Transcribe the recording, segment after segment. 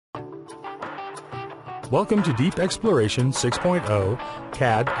Welcome to Deep Exploration 6.0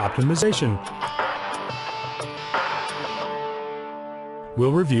 CAD Optimization.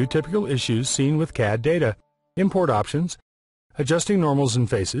 We'll review typical issues seen with CAD data, import options, adjusting normals and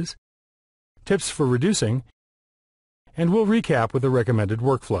faces, tips for reducing, and we'll recap with a recommended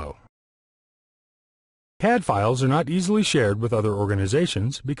workflow. CAD files are not easily shared with other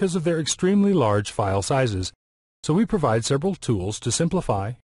organizations because of their extremely large file sizes, so we provide several tools to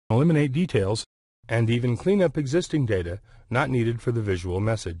simplify, eliminate details, and even clean up existing data not needed for the visual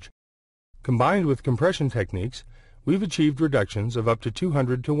message. Combined with compression techniques, we've achieved reductions of up to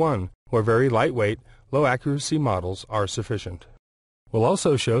 200 to 1, where very lightweight, low-accuracy models are sufficient. We'll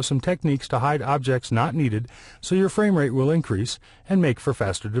also show some techniques to hide objects not needed so your frame rate will increase and make for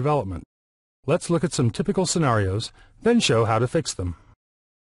faster development. Let's look at some typical scenarios, then show how to fix them.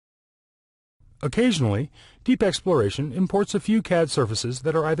 Occasionally, Deep Exploration imports a few CAD surfaces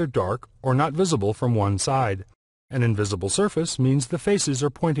that are either dark or not visible from one side. An invisible surface means the faces are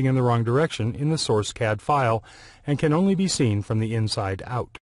pointing in the wrong direction in the source CAD file and can only be seen from the inside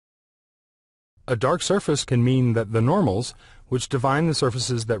out. A dark surface can mean that the normals, which define the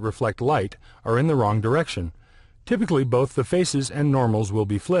surfaces that reflect light, are in the wrong direction. Typically, both the faces and normals will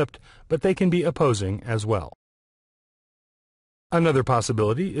be flipped, but they can be opposing as well. Another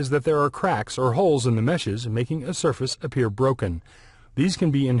possibility is that there are cracks or holes in the meshes making a surface appear broken. These can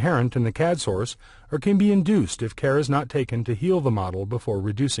be inherent in the CAD source or can be induced if care is not taken to heal the model before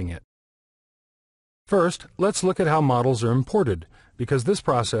reducing it. First, let's look at how models are imported, because this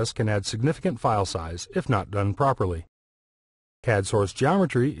process can add significant file size if not done properly. CAD source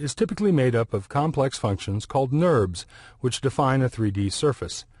geometry is typically made up of complex functions called NURBS, which define a 3D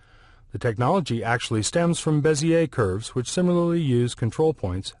surface. The technology actually stems from Bezier curves, which similarly use control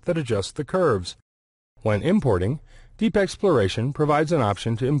points that adjust the curves. When importing, Deep Exploration provides an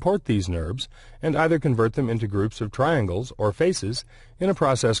option to import these NURBS and either convert them into groups of triangles or faces in a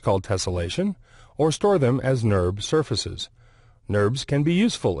process called tessellation, or store them as NURB surfaces. NURBS can be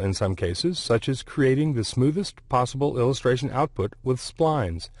useful in some cases, such as creating the smoothest possible illustration output with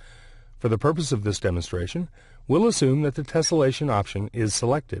splines. For the purpose of this demonstration, we'll assume that the tessellation option is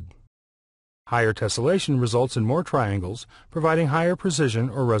selected. Higher tessellation results in more triangles, providing higher precision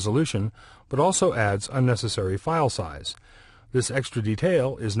or resolution, but also adds unnecessary file size. This extra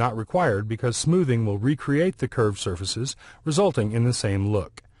detail is not required because smoothing will recreate the curved surfaces, resulting in the same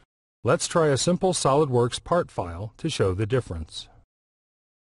look. Let's try a simple SOLIDWORKS part file to show the difference.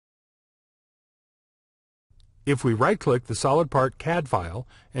 If we right-click the solid part CAD file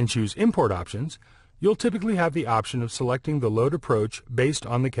and choose Import Options, you'll typically have the option of selecting the load approach based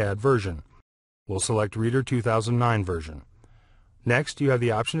on the CAD version. We'll select Reader 2009 version. Next, you have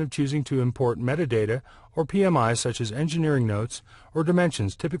the option of choosing to import metadata or PMI such as engineering notes or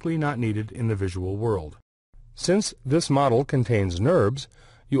dimensions typically not needed in the visual world. Since this model contains NURBS,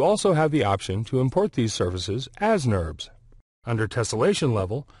 you also have the option to import these surfaces as NURBS. Under tessellation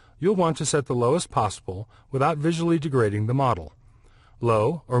level, you'll want to set the lowest possible without visually degrading the model.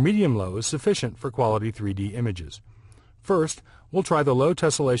 Low or medium low is sufficient for quality 3D images. First, we'll try the low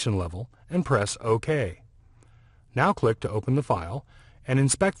tessellation level and press OK. Now click to open the file and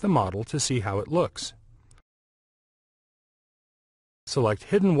inspect the model to see how it looks. Select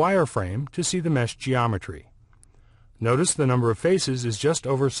Hidden Wireframe to see the mesh geometry. Notice the number of faces is just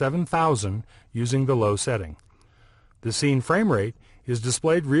over 7,000 using the low setting. The scene frame rate is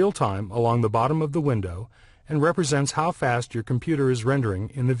displayed real-time along the bottom of the window and represents how fast your computer is rendering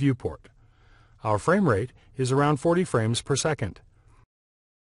in the viewport. Our frame rate is around 40 frames per second.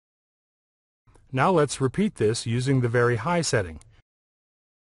 Now let's repeat this using the very high setting.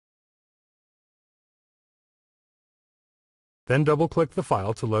 Then double-click the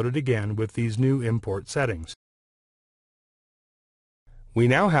file to load it again with these new import settings. We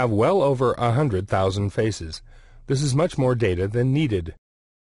now have well over 100,000 faces. This is much more data than needed.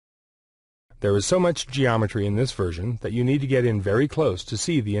 There is so much geometry in this version that you need to get in very close to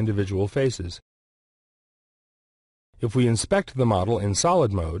see the individual faces. If we inspect the model in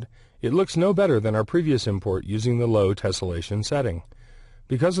solid mode, it looks no better than our previous import using the low tessellation setting.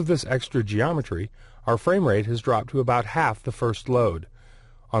 Because of this extra geometry, our frame rate has dropped to about half the first load.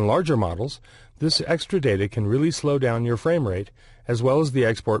 On larger models, this extra data can really slow down your frame rate as well as the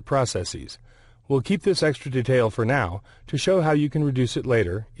export processes. We'll keep this extra detail for now to show how you can reduce it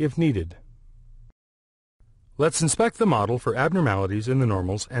later if needed. Let's inspect the model for abnormalities in the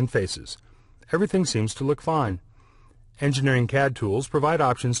normals and faces. Everything seems to look fine. Engineering CAD tools provide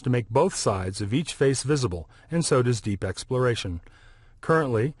options to make both sides of each face visible, and so does Deep Exploration.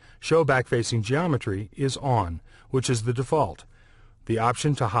 Currently, Show Back-Facing Geometry is on, which is the default. The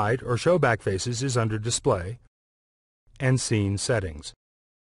option to hide or show back faces is under Display and Scene Settings.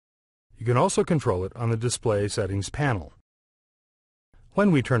 You can also control it on the Display Settings panel.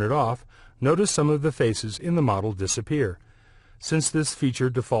 When we turn it off, notice some of the faces in the model disappear. Since this feature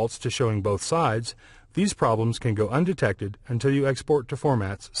defaults to showing both sides, these problems can go undetected until you export to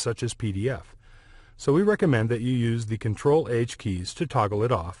formats such as PDF. So we recommend that you use the Ctrl-H keys to toggle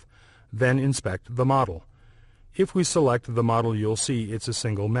it off, then inspect the model. If we select the model, you'll see it's a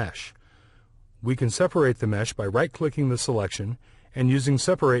single mesh. We can separate the mesh by right-clicking the selection and using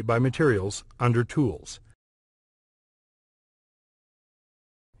Separate by Materials under Tools.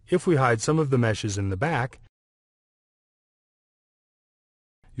 If we hide some of the meshes in the back,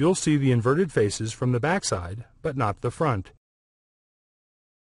 you'll see the inverted faces from the back side, but not the front.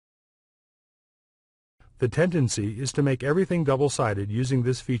 The tendency is to make everything double-sided using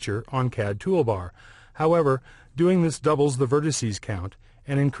this feature on CAD Toolbar. However, doing this doubles the vertices count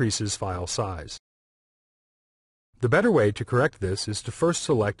and increases file size. The better way to correct this is to first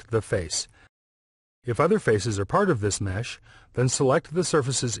select the face. If other faces are part of this mesh, then select the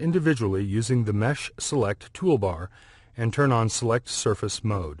surfaces individually using the Mesh Select toolbar and turn on Select Surface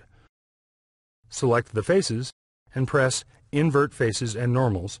mode. Select the faces and press Invert Faces and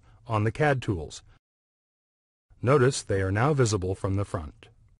Normals on the CAD tools. Notice they are now visible from the front.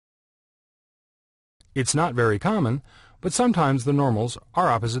 It's not very common, but sometimes the normals are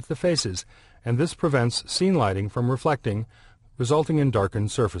opposite the faces, and this prevents scene lighting from reflecting, resulting in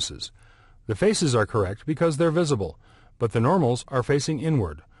darkened surfaces. The faces are correct because they're visible, but the normals are facing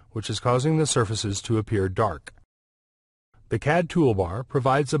inward, which is causing the surfaces to appear dark. The CAD toolbar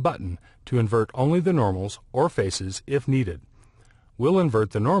provides a button to invert only the normals or faces if needed. We'll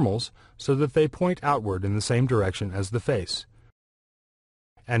invert the normals so that they point outward in the same direction as the face.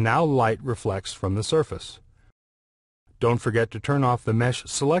 And now light reflects from the surface. Don't forget to turn off the Mesh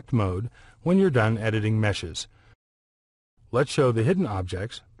Select mode when you're done editing meshes. Let's show the hidden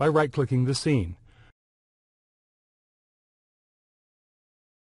objects by right-clicking the scene.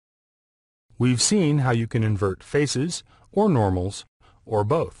 We've seen how you can invert faces or normals or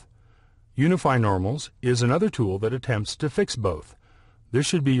both. Unify Normals is another tool that attempts to fix both. This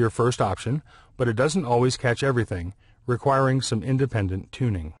should be your first option, but it doesn't always catch everything, requiring some independent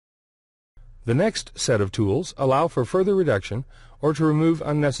tuning. The next set of tools allow for further reduction or to remove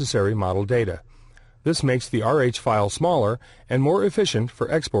unnecessary model data. This makes the RH file smaller and more efficient for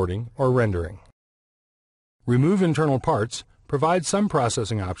exporting or rendering. Remove Internal Parts provides some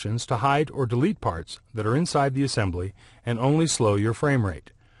processing options to hide or delete parts that are inside the assembly and only slow your frame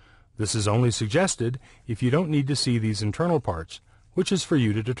rate. This is only suggested if you don't need to see these internal parts, which is for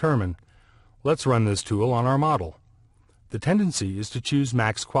you to determine. Let's run this tool on our model. The tendency is to choose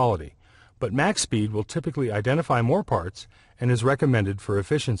max quality, but max speed will typically identify more parts and is recommended for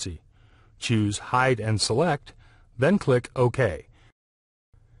efficiency. Choose Hide and Select, then click OK.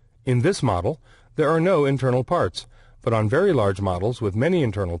 In this model, there are no internal parts, but on very large models with many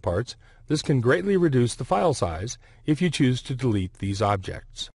internal parts, this can greatly reduce the file size if you choose to delete these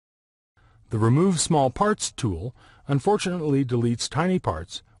objects. The Remove Small Parts tool unfortunately deletes tiny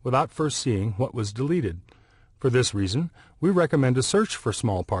parts without first seeing what was deleted. For this reason, we recommend a search for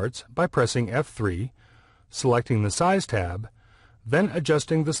small parts by pressing F3, selecting the Size tab, then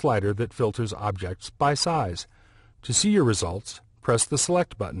adjusting the slider that filters objects by size. To see your results, press the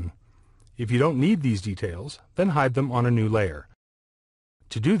Select button. If you don't need these details, then hide them on a new layer.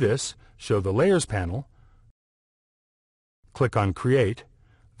 To do this, show the Layers panel, click on Create,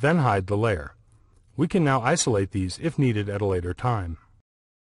 then hide the layer. We can now isolate these if needed at a later time.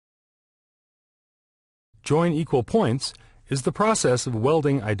 Join Equal Points is the process of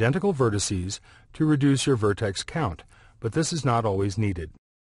welding identical vertices to reduce your vertex count, but this is not always needed.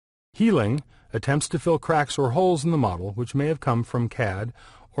 Healing attempts to fill cracks or holes in the model which may have come from CAD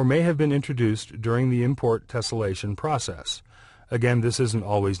or may have been introduced during the import tessellation process. Again, this isn't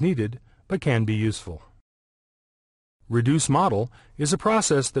always needed, but can be useful. Reduce Model is a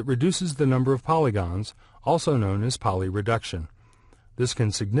process that reduces the number of polygons, also known as poly reduction. This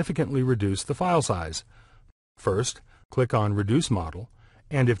can significantly reduce the file size. First, click on Reduce Model,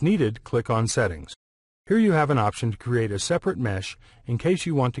 and if needed, click on Settings. Here you have an option to create a separate mesh in case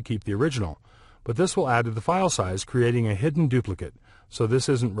you want to keep the original, but this will add to the file size, creating a hidden duplicate, so this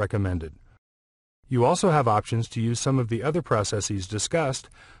isn't recommended. You also have options to use some of the other processes discussed,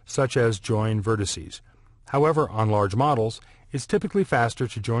 such as join vertices. However, on large models, it's typically faster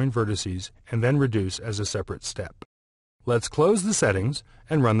to join vertices and then reduce as a separate step. Let's close the settings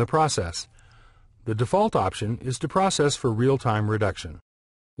and run the process. The default option is to process for real-time reduction.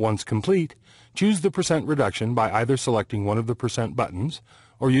 Once complete, choose the percent reduction by either selecting one of the percent buttons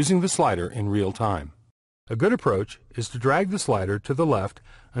or using the slider in real time. A good approach is to drag the slider to the left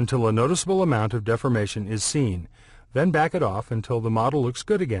until a noticeable amount of deformation is seen, then back it off until the model looks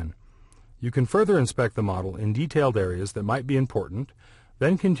good again. You can further inspect the model in detailed areas that might be important,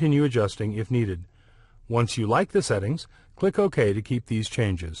 then continue adjusting if needed. Once you like the settings, click OK to keep these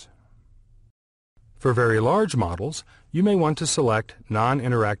changes. For very large models, you may want to select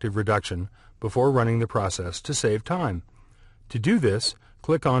Non-Interactive Reduction before running the process to save time. To do this,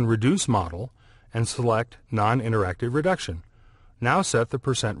 click on Reduce Model and select Non-Interactive Reduction. Now set the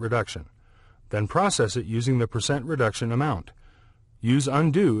percent reduction. Then process it using the percent reduction amount. Use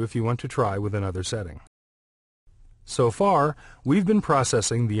Undo if you want to try with another setting. So far, we've been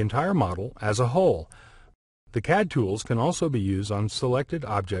processing the entire model as a whole. The CAD tools can also be used on selected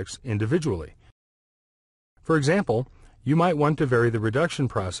objects individually. For example, you might want to vary the reduction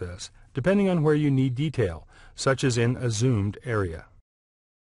process depending on where you need detail, such as in a zoomed area.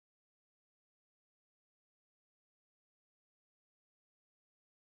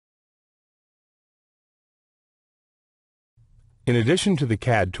 In addition to the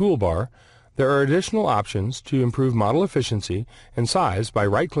CAD toolbar, there are additional options to improve model efficiency and size by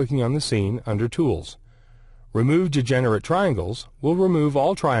right-clicking on the scene under Tools. Remove Degenerate Triangles will remove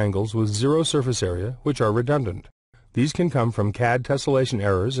all triangles with zero surface area which are redundant. These can come from CAD tessellation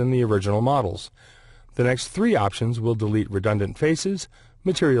errors in the original models. The next three options will delete redundant faces,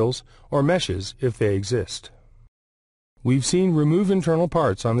 materials, or meshes if they exist. We've seen Remove Internal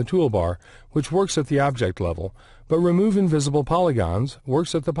Parts on the toolbar, which works at the object level, but Remove Invisible Polygons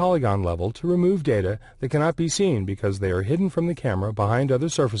works at the polygon level to remove data that cannot be seen because they are hidden from the camera behind other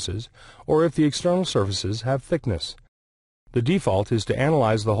surfaces or if the external surfaces have thickness. The default is to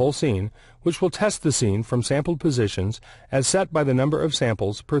analyze the whole scene, which will test the scene from sampled positions as set by the number of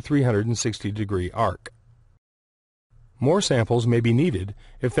samples per 360-degree arc. More samples may be needed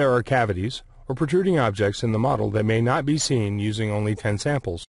if there are cavities or protruding objects in the model that may not be seen using only 10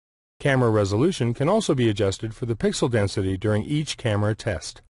 samples. Camera resolution can also be adjusted for the pixel density during each camera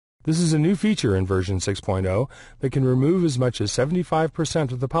test. This is a new feature in version 6.0 that can remove as much as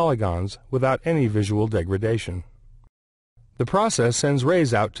 75% of the polygons without any visual degradation. The process sends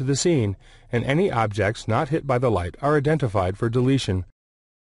rays out to the scene, and any objects not hit by the light are identified for deletion.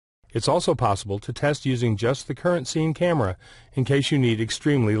 It's also possible to test using just the current scene camera in case you need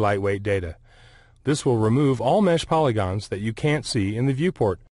extremely lightweight data. This will remove all mesh polygons that you can't see in the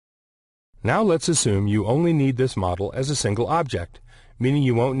viewport. Now let's assume you only need this model as a single object, meaning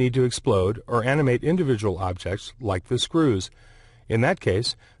you won't need to explode or animate individual objects like the screws. In that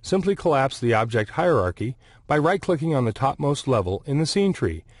case, simply collapse the object hierarchy by right-clicking on the topmost level in the scene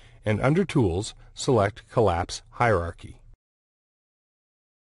tree, and under Tools, select Collapse Hierarchy.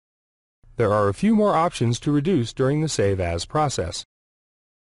 There are a few more options to reduce during the Save As process.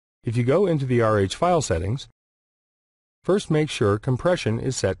 If you go into the RH file settings, first make sure compression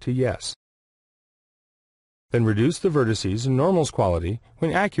is set to Yes. Then reduce the vertices and normals quality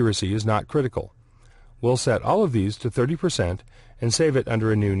when accuracy is not critical. We'll set all of these to 30% and save it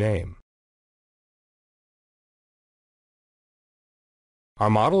under a new name. Our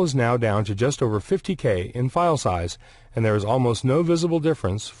model is now down to just over 50K in file size, and there is almost no visible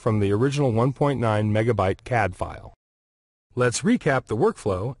difference from the original 1.9 megabyte CAD file. Let's recap the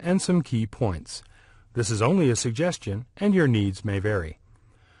workflow and some key points. This is only a suggestion, and your needs may vary.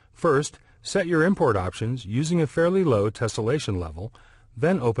 First, set your import options using a fairly low tessellation level,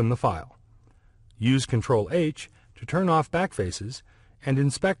 then open the file. Use Ctrl-H to turn off backfaces and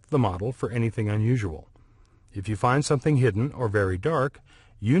inspect the model for anything unusual. If you find something hidden or very dark,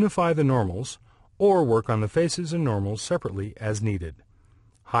 unify the normals or work on the faces and normals separately as needed.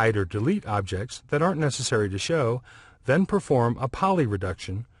 Hide or delete objects that aren't necessary to show, then perform a poly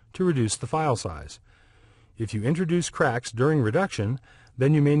reduction to reduce the file size. If you introduce cracks during reduction,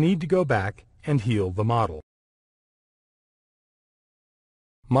 then you may need to go back and heal the model.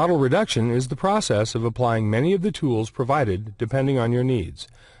 Model reduction is the process of applying many of the tools provided depending on your needs.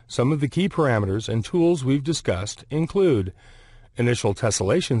 Some of the key parameters and tools we've discussed include initial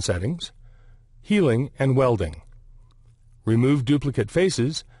tessellation settings, healing and welding, remove duplicate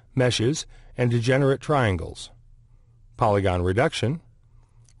faces, meshes, and degenerate triangles, polygon reduction,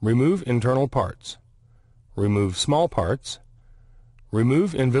 remove internal parts, remove small parts,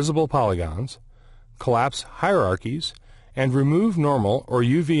 remove invisible polygons, collapse hierarchies, and remove normal or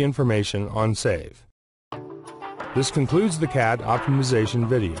UV information on save. This concludes the CAD optimization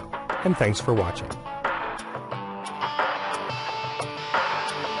video, and thanks for watching.